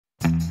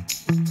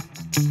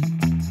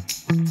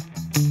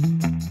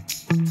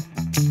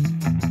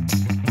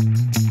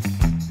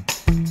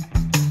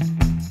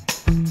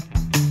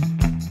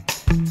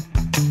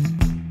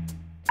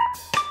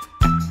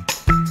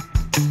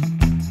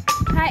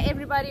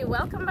everybody,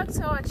 welcome back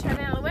to our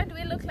channel. Where do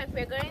we look like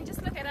we're going?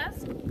 Just look at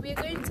us. We're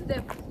going to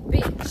the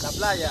beach, La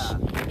playa,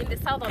 in the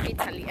south of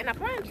Italy, and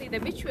apparently the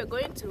beach we're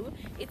going to,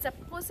 it's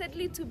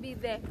supposedly to be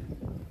the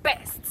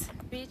best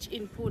beach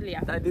in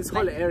Puglia. like this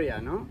whole area,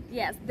 no?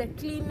 Yes, the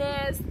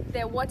cleanest,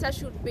 the water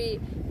should be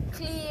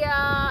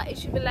clear, it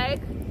should be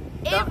like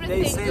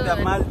everything They say good. the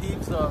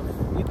Maldives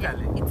of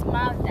Italy. It's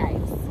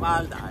Maldives.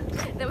 Maldives.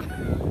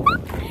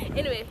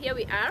 Anyway, here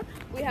we are.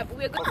 We're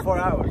going For 4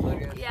 hours, I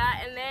guess.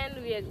 yeah, and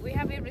then we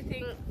have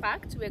everything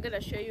packed. We're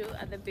gonna show you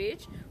at the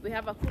beach. We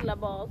have a cooler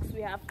box.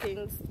 We have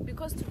things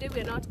because today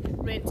we're not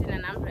renting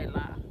an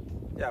umbrella.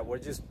 Yeah, we're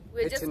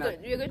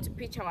We're going to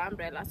pitch our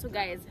umbrella. So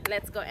guys,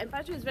 let's go. And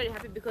Pancho is very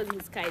happy because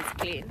his car is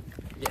clean.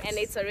 Yes. And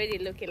it's already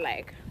looking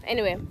like.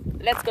 Anyway,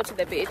 let's go to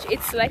the beach.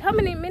 It's like, how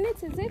many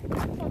minutes is it?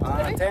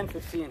 10,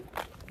 15.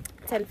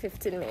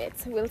 10-15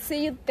 minutes. We'll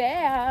see you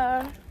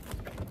there.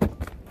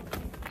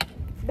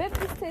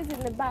 Baby stays in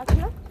the back,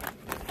 no?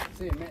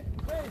 See,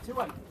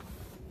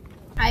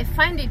 I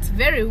find it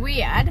very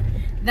weird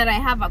that I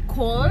have a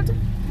cold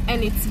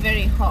and it's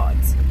very hot.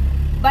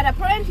 But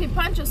apparently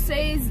Pancho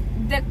says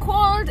the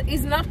cold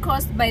is not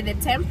caused by the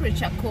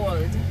temperature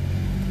cold.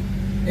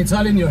 It's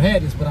all in your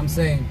head, is what I'm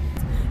saying.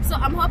 So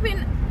I'm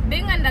hoping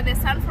being under the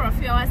sun for a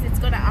few hours, it's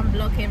gonna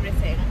unblock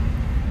everything.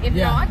 If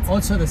not,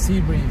 also the sea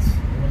breeze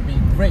will be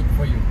great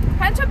for you.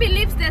 Pancho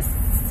believes the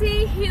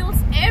sea heals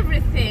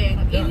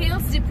everything. Yeah. It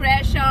heals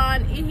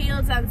depression, it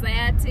heals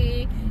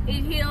anxiety, it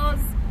heals,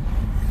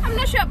 I'm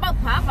not sure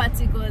about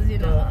poverty because, you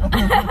know.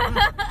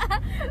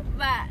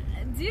 But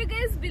do you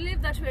guys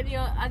believe that when you're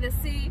at the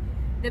sea,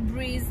 the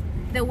breeze,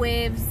 the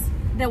waves,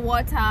 the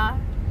water,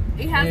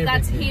 it has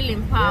that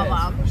healing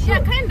power? Yes, for sure.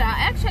 Yeah, kinda. I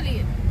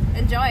actually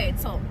enjoy it.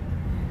 So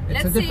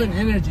It's let's a different see.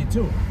 energy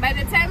too. By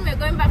the time we're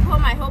going back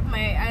home, I hope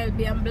I'll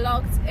be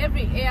unblocked.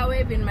 Every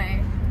airwave in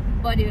my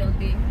body will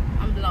be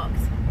unblocked.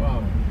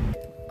 Wow.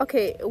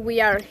 Okay,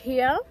 we are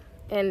here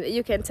and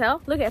you can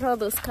tell, look at all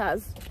those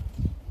cars.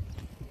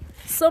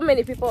 So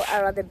many people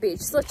are at the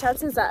beach, so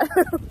chances are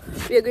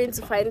we are going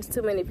to find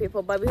too many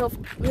people, but we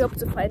hope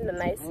to find a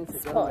nice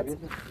spot.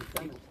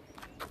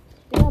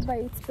 Yeah, but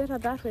it's better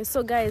that way.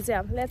 So guys,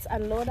 yeah, let's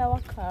unload our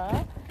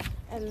car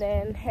and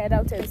then head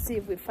out and see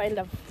if we find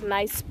a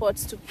nice spot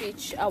to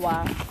pitch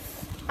our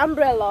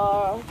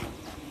umbrella.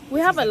 We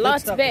have a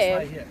lot,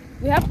 babe.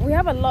 We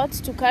have a lot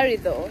to carry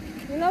though.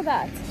 You know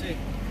that?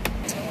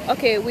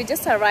 Okay, we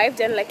just arrived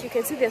and like you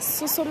can see there's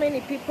so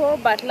many people,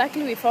 but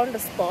luckily we found a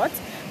spot.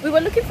 We were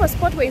looking for a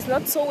spot where it's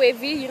not so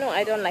wavy. You know,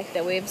 I don't like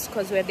the waves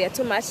because when they're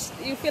too much,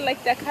 you feel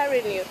like they're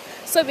carrying you.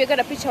 So we're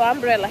gonna pitch our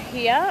umbrella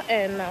here,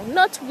 and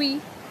not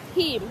we,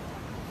 him.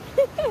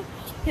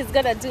 He's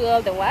gonna do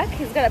all the work.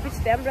 He's gonna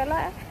pitch the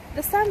umbrella.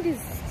 The sand is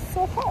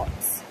so hot,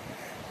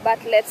 but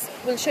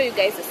we'll show you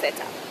guys the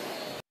setup.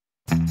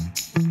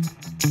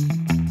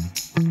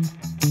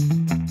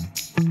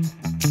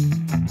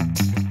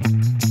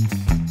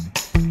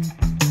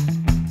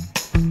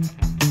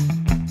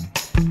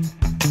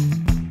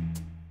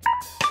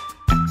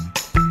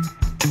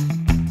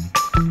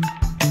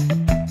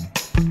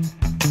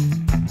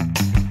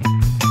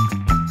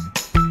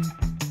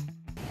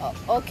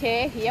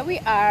 Okay, here we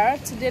are.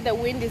 Today the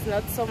wind is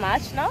not so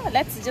much now.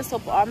 Let's just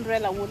hope our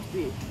umbrella won't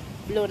be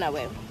blown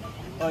away.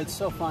 Oh, it's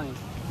so funny.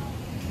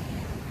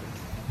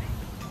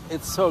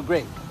 It's so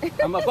great.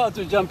 I'm about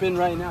to jump in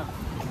right now.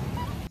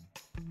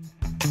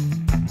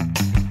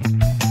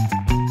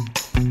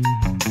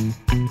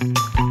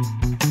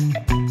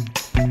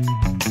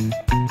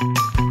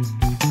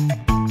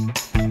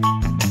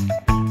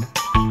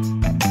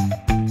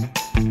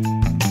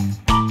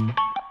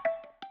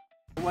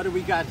 What do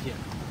we got here?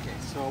 Okay,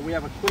 so we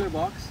have a cooler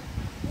box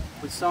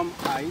with some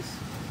ice.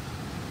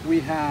 We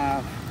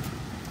have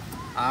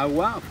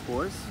agua, of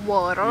course.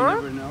 Water. You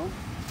never know.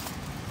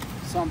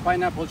 Some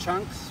pineapple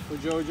chunks for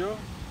Jojo.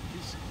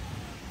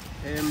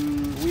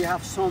 We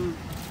have some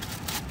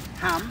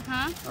ham,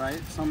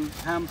 right? Some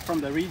ham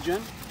from the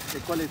region. They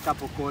call it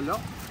capocolo.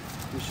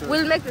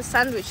 We'll make the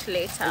sandwich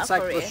later. It's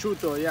like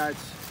prosciutto, yeah.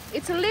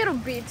 It's a little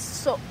bit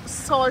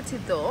salty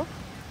though.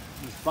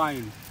 It's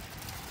fine.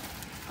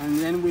 And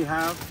then we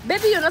have...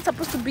 Baby, you're not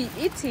supposed to be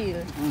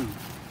eating.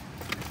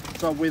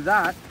 So with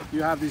that,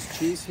 you have this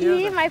cheese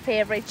here. My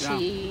favorite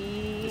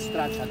cheese.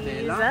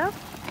 Stracciatella.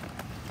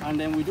 And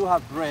then we do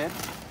have bread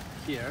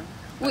here.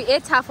 We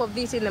ate half of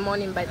this in the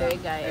morning, by the way,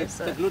 guys. It's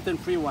the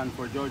gluten-free one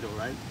for Jojo,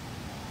 right?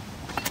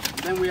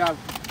 Then we have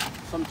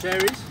some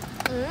cherries.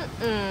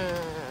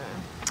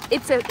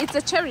 It's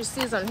a cherry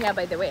season here,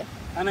 by the way.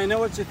 And I know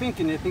what you're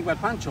thinking. You think about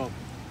Pancho.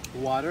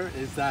 Water,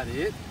 is that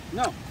it?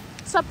 No.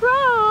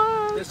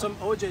 Surprise! There's some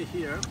OJ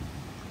here.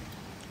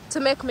 To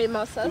make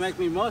mimosas. To make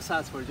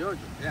mimosas for Jojo,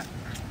 yeah.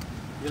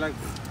 You're like,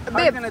 how Babe,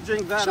 are you gonna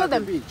drink that show at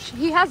them. the beach?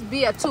 He has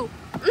beer too.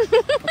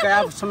 Okay,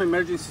 I have some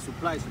emergency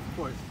supplies, of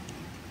course.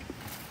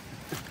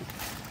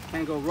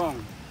 Can't go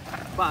wrong.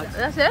 But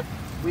that's it?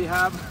 We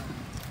have,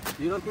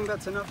 you don't think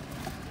that's enough?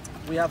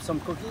 We have some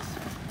cookies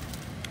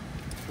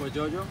for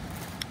Jojo.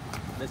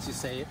 Let's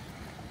just say it.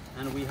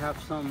 And we have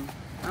some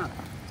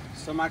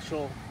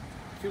actual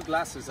few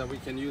glasses that we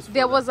can use.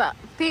 There was a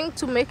thing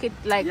to make it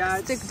like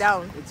stick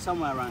down. It's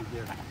somewhere around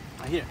here.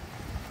 Right here.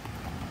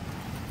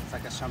 It's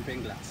like a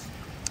champagne glass.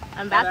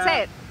 And that's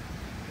it.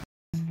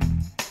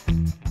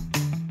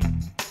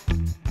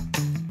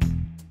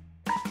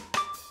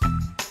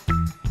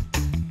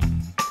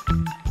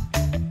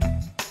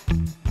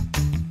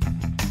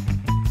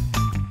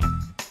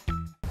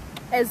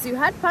 As you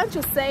had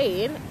Pancho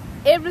saying,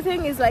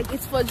 everything is like,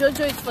 it's for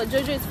Jojo, it's for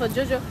Jojo, it's for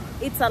Jojo.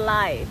 It's a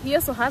lie. He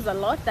also has a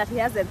lot that he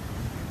hasn't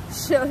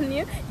shown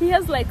you. He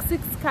has like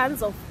 6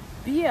 cans of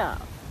beer.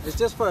 It's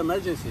just for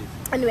emergencies.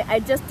 Anyway, I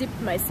just dipped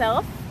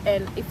myself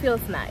and it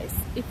feels nice.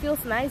 It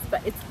feels nice,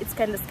 but it's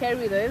kind of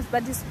scary though.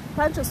 But this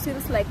Pancho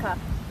seems like a,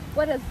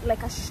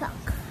 like a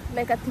shark,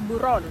 like a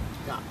tiburon.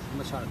 Yeah, I'm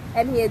a shark.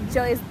 And he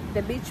enjoys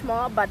the beach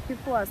more, but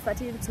people are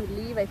starting to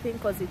leave, I think,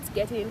 because it's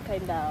getting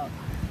kind of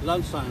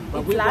lunchtime.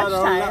 But we brought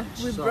our own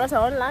lunch. We brought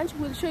our own lunch.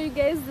 We'll show you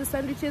guys the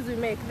sandwiches we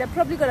make. They're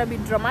probably gonna be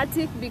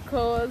dramatic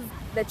because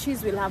the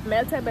cheese will have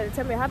melted by the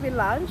time we're having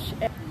lunch.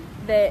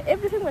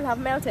 Everything will have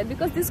melted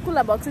because this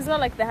cooler box is not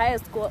like the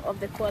highest of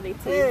the quality.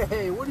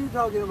 Hey, what are you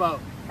talking about?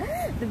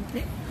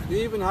 You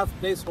even have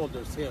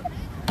placeholders here.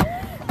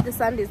 The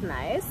sand is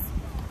nice,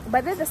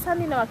 but then the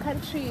sand in our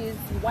country is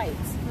white.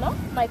 No,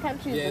 my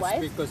country is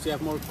white. Yes, because you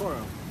have more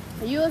coral.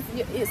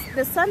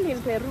 The sand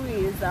in Peru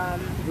is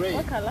gray.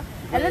 What color?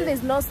 Gray. And then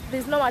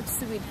there's no much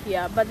seaweed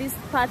here, but this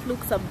part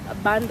looks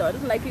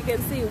abandoned. Like you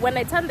can see when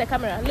I turn the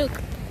camera, look.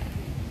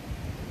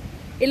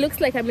 It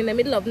looks like I'm in the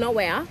middle of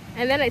nowhere,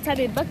 and then I turn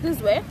it back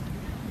this way.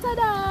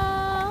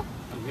 Ta-da!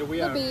 And here we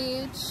are,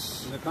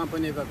 beach. In the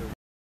company of everyone.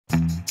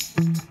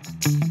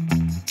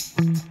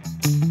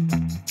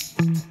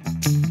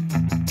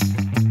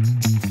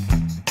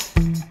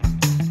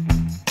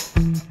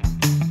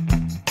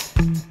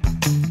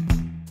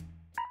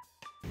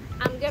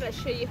 I'm gonna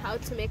show you how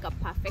to make a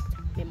perfect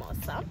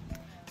mimosa.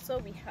 So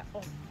we have,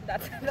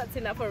 that's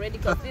enough already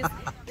because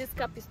this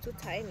cup is too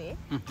tiny.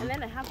 And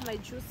then I have my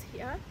juice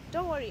here.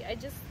 Don't worry,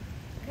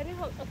 can you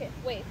hold? Okay,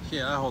 wait.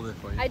 Here, I'll hold it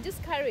for you. I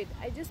just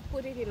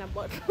put it in a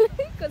bottle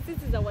because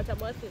this is a water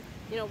bottle.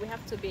 You know, we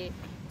have to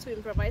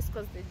improvise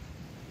because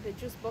the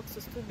juice box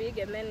was too big,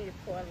 and then you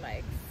pour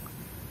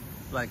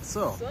like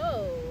so.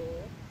 So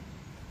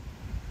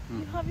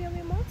you have your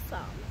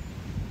mimosa.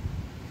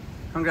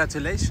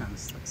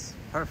 Congratulations, that's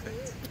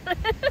perfect.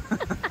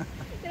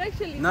 It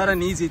actually not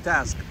an easy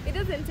task. It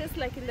doesn't taste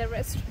like in the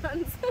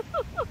restaurants.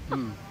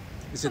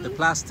 Is it the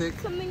plastic?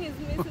 Something is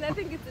missing. I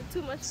think it's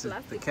too much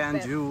plastic. The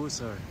canned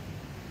juice or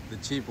the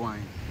cheap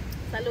wine?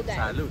 Salud,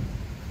 guys. Salud.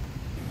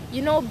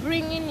 You know,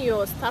 bringing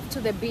your stuff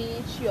to the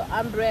beach, your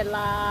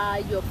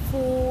umbrella, your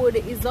food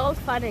is all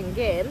fun and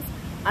games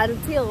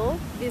until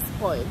this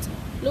point.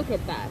 Look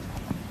at that.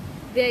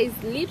 There is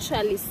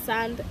literally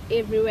sand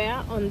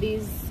everywhere on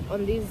these.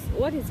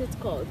 What is it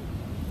called?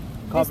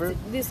 Cover.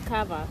 This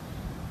cover.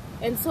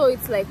 And so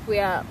it's like we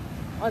are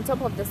on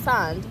top of the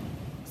sand.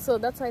 So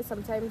that's why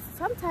sometimes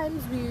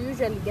we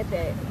usually get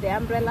the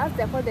umbrellas.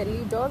 They're called the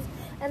lidos,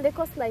 and they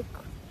cost like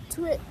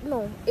 18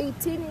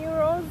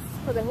 euros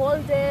for the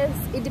whole day.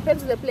 It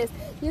depends on the place.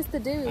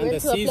 Yesterday we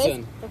went to a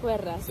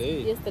place.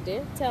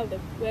 Yesterday, tell them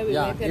where we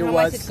went and how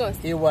much it cost.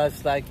 It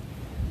was like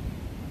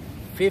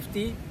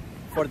 50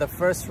 for the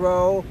first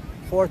row,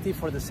 40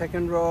 for the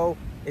second row.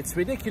 It's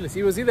ridiculous.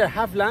 It was either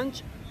have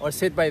lunch or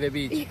sit by the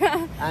beach.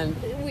 Yeah. And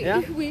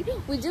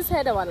we just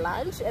had our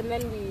lunch and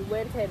then we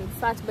went and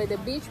sat by the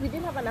beach. We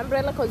didn't have an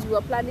umbrella because we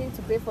were planning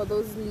to pay for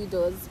those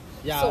lidos.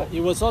 Yeah, so, it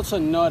was also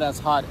not as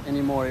hot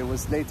anymore. It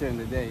was later in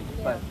the day.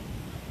 Yeah. But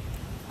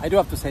I do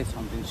have to say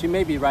something. She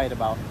may be right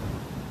about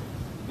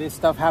this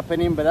stuff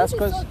happening, but that's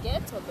because... It's so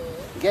ghetto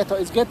though. Ghetto.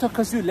 It's ghetto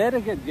because you let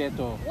it get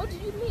ghetto. What do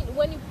you mean?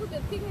 When you put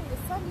the thing in the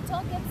sun, it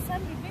all gets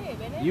sandy, babe.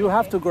 You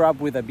have to grow up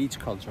with a beach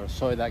culture,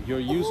 so that you're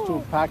used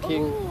to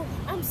packing. Oh,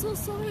 I'm so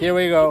sorry. Here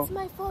we go. It's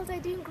my fault. I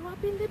didn't grow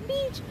up in the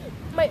beach.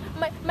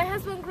 My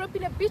husband grew up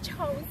in a beach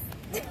house.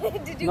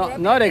 Did you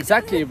not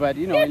exactly, but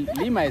you know,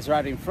 Lima is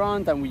right in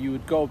front, and you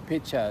would go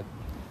pitch an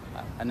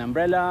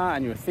umbrella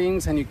and your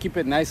things, and you keep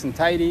it nice and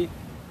tidy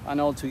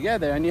and all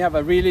together, and you have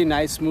a really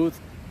nice, smooth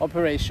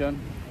operation.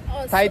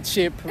 Oh, tight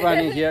ship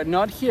running here.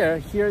 Not here.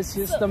 Here's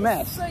just the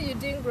mess. So you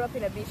didn't grow up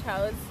in a beach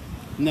house?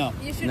 No.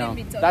 You shouldn't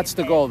be talking. That's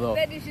the goal, though.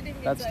 Then you shouldn't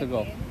be That's talking. the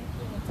goal.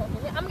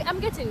 I'm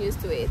getting used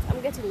to it.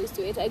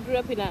 I grew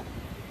up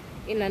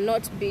in a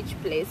not beach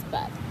place,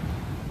 but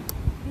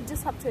you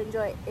just have to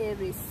enjoy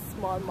every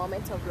small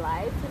moment of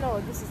life. You know,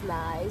 this is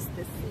nice.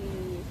 The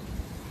sea,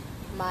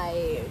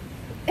 my.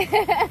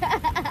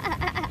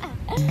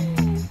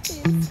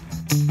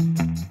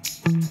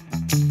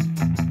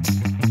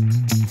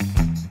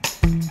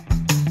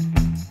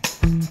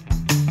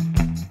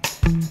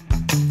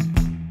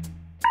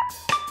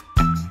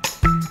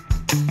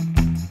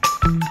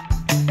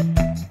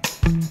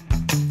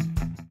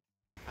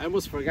 I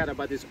almost forgot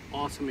about this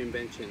awesome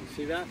invention.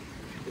 See that?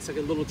 It's like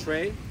a little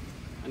tray,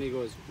 and it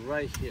goes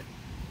right here.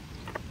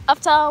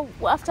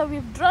 After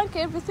we've drunk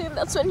everything,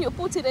 that's when you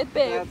put in it,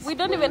 babe. We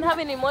don't even have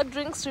any more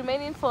drinks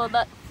remaining for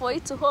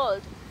it to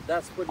hold.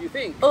 That's what you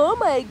think. Oh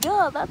my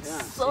god, that's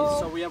Yeah, so...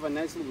 so we have a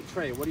nice little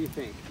tray. What do you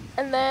think?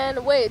 And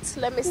then, wait,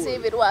 let me see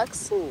if it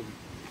works. Boom.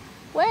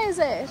 Where is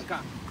it? Okay.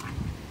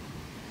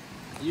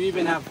 You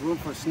even have room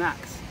for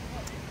snacks.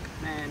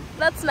 Man.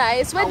 That's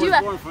nice. Why do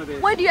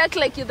you act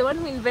like you're the one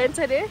who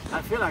invented it?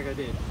 I feel like I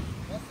did.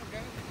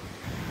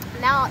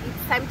 Now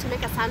it's time to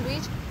make a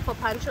sandwich for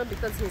Pancho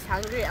because he's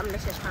hungry. I'm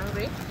not just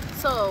hungry.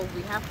 So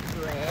we have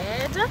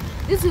bread.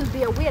 This will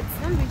be a weird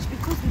sandwich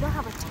because we don't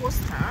have a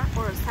toaster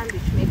or a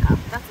sandwich maker.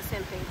 That's the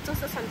same thing.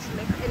 Toaster, sandwich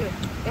maker. Anyway,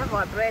 we have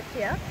our bread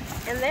here.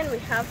 And then we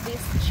have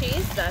this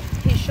cheese that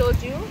he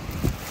showed you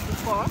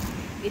before.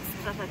 It's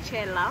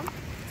stracciatella.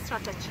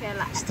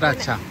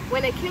 Straccia.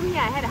 When I came here,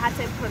 I had a hard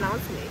time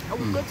pronouncing it. I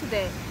would go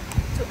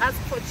to ask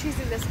for cheese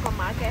in the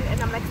supermarket, and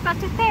I'm like,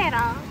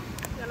 stracciatella.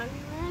 You're like,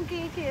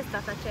 okay,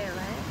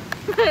 stracciatella.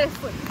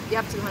 You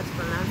have to know how to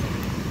pronounce it.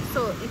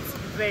 So it's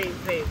very,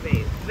 very,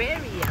 very,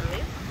 very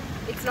yummy.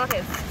 It's not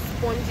as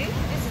spongy.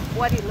 This is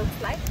what it looks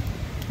like.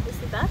 You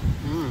see that?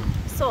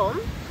 So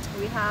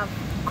we have,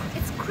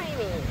 it's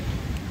creamy.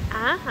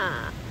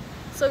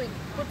 So we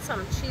put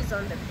some cheese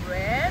on the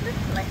bread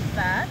like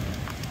that.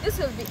 This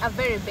will be a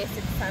very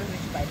basic sandwich,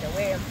 by the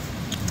way.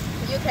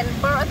 You can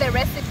borrow the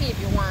recipe if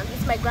you want.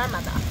 It's my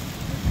grandmother.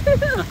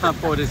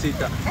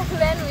 Pobrecita. And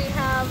then we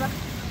have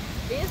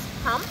this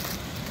ham.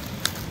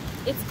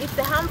 It's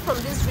the ham from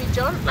this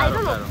region. I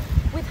don't know.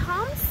 With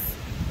hams,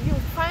 you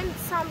find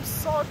some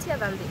saltier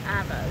than the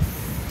others.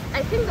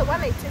 I think the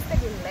one I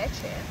tasted in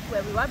Leche,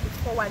 where we were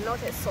before, were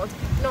not as salty.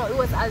 No, it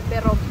was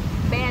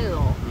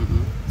Alberobello.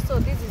 So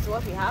this is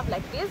what we have,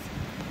 like this.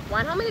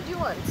 One, how many do you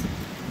want?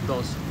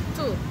 Dos.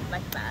 Two,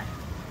 like that.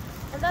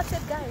 And that's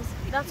it, guys.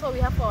 That's what we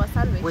have for our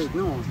sandwich. Wait,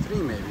 no, three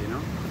maybe,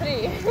 no?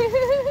 Three.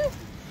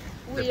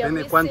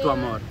 Depende cuánto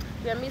amor.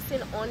 We are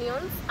missing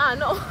onions.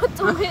 No,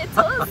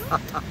 tomatoes.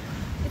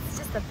 It's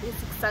just a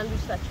basic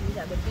sandwich that you eat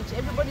at the beach.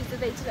 Everybody's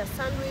either eating a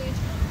sandwich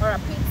or a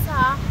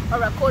pizza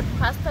or a cold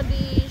pasta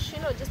dish,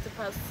 you know, just to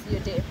pass your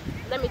day.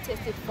 Let me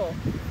taste it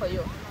for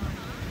you.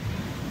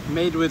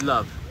 Made with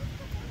love.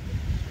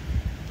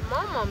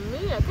 Mamma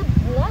mia, good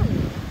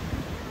one.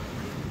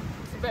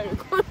 Very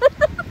good.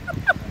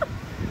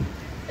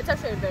 It's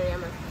actually very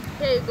yummy.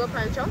 Here you go,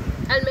 Pancho.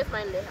 I'll make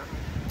mine later.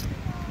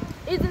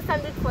 Easy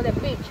sandwich for the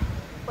beach,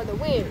 for the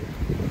win.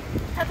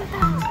 Ta -ta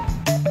 -ta.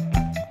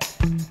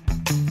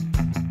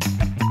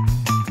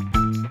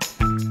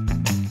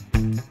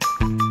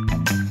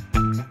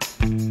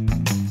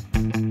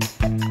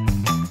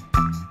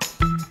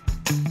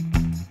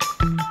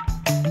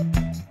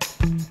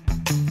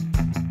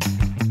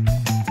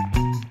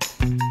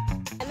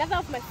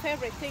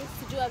 Favorite things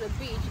to do at the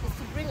beach is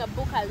to bring a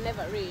book I'll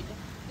never read.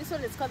 This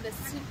one is called The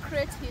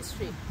Secret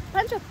History.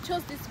 Pancho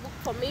chose this book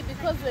for me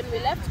because when we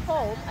left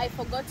home, I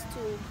forgot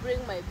to bring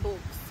my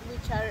books,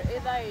 which are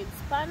either in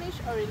Spanish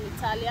or in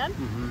Italian.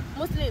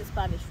 Mostly in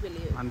Spanish,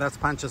 really. And that's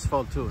Pancho's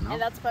fault too, no?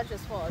 And that's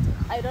Pancho's fault.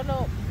 I don't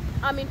know.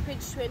 I'm in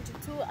page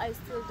 22. I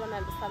still don't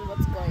understand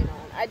what's going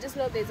on. I just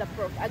know there's a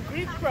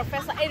Greek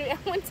professor. Anyway,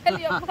 I won't tell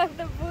you about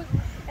the book.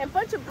 And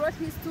Pancho brought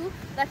his too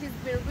that he's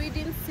been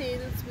reading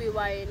since we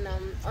were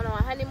on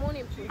our honeymoon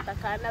in Punta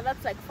Cana.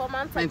 That's like 4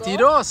 months ago.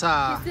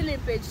 Mentirosa! He's still in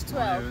page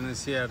 12. No es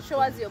cierto. Show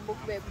us your book,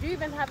 babe. Do you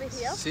even have it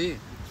here? Sí.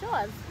 Show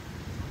us.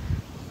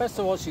 First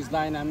of all, she's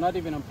lying. I'm not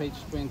even on page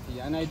 20.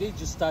 And I did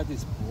just start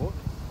this book,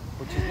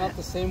 which is not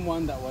the same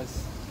one that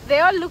was... They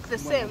all look the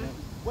same.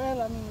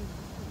 Well, I mean...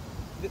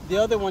 The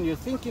other one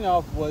you're thinking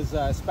of was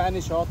a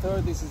Spanish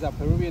author. This is a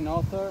Peruvian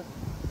author.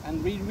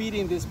 And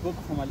rereading this book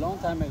from a long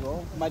time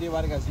ago, Mario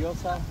Vargas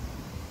Llosa,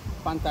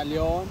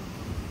 Pantaleón,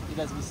 y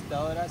las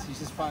visitadoras. It's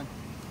just fun.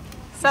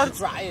 You should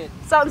try it.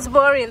 Sounds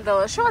boring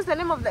though. Show us the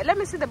name of the... Let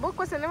me see the book.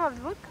 What's the name of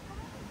the book?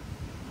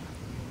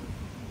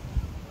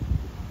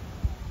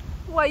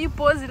 Why are you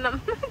pausing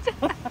them?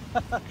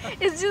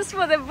 It's just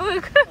for the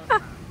book.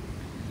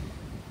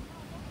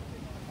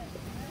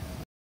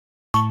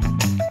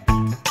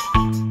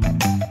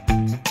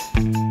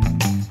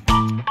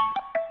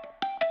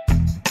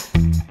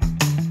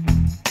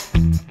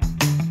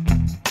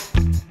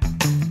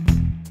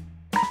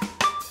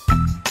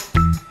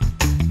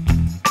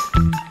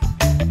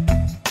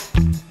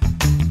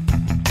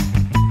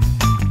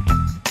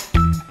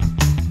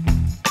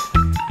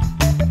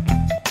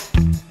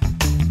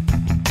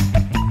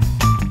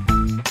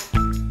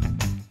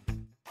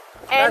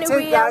 That's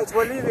it, guys.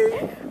 We're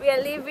leaving. We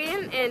are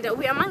leaving, and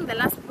we are among the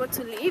last people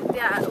to leave.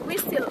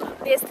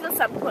 There's still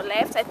some people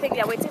left. I think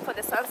they're waiting for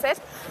the sunset,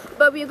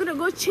 but we're gonna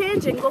go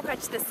change and go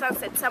catch the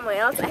sunset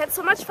somewhere else. I had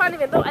so much fun,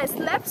 even though I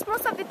slept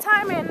most of the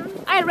time, and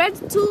I read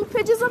 2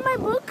 pages of my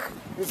book.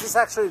 This is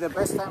actually the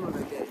best time of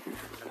the day.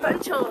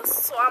 Pancho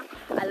swam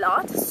a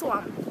lot.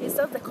 Swam is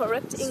that the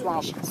correct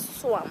English?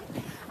 Swam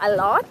a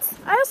lot.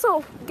 I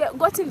also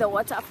got in the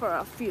water for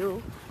a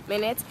few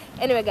minutes.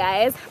 Anyway,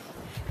 guys,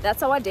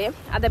 that's our day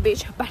at the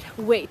beach, but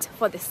wait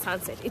for the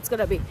sunset. It's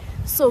gonna be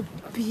so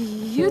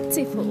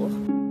beautiful.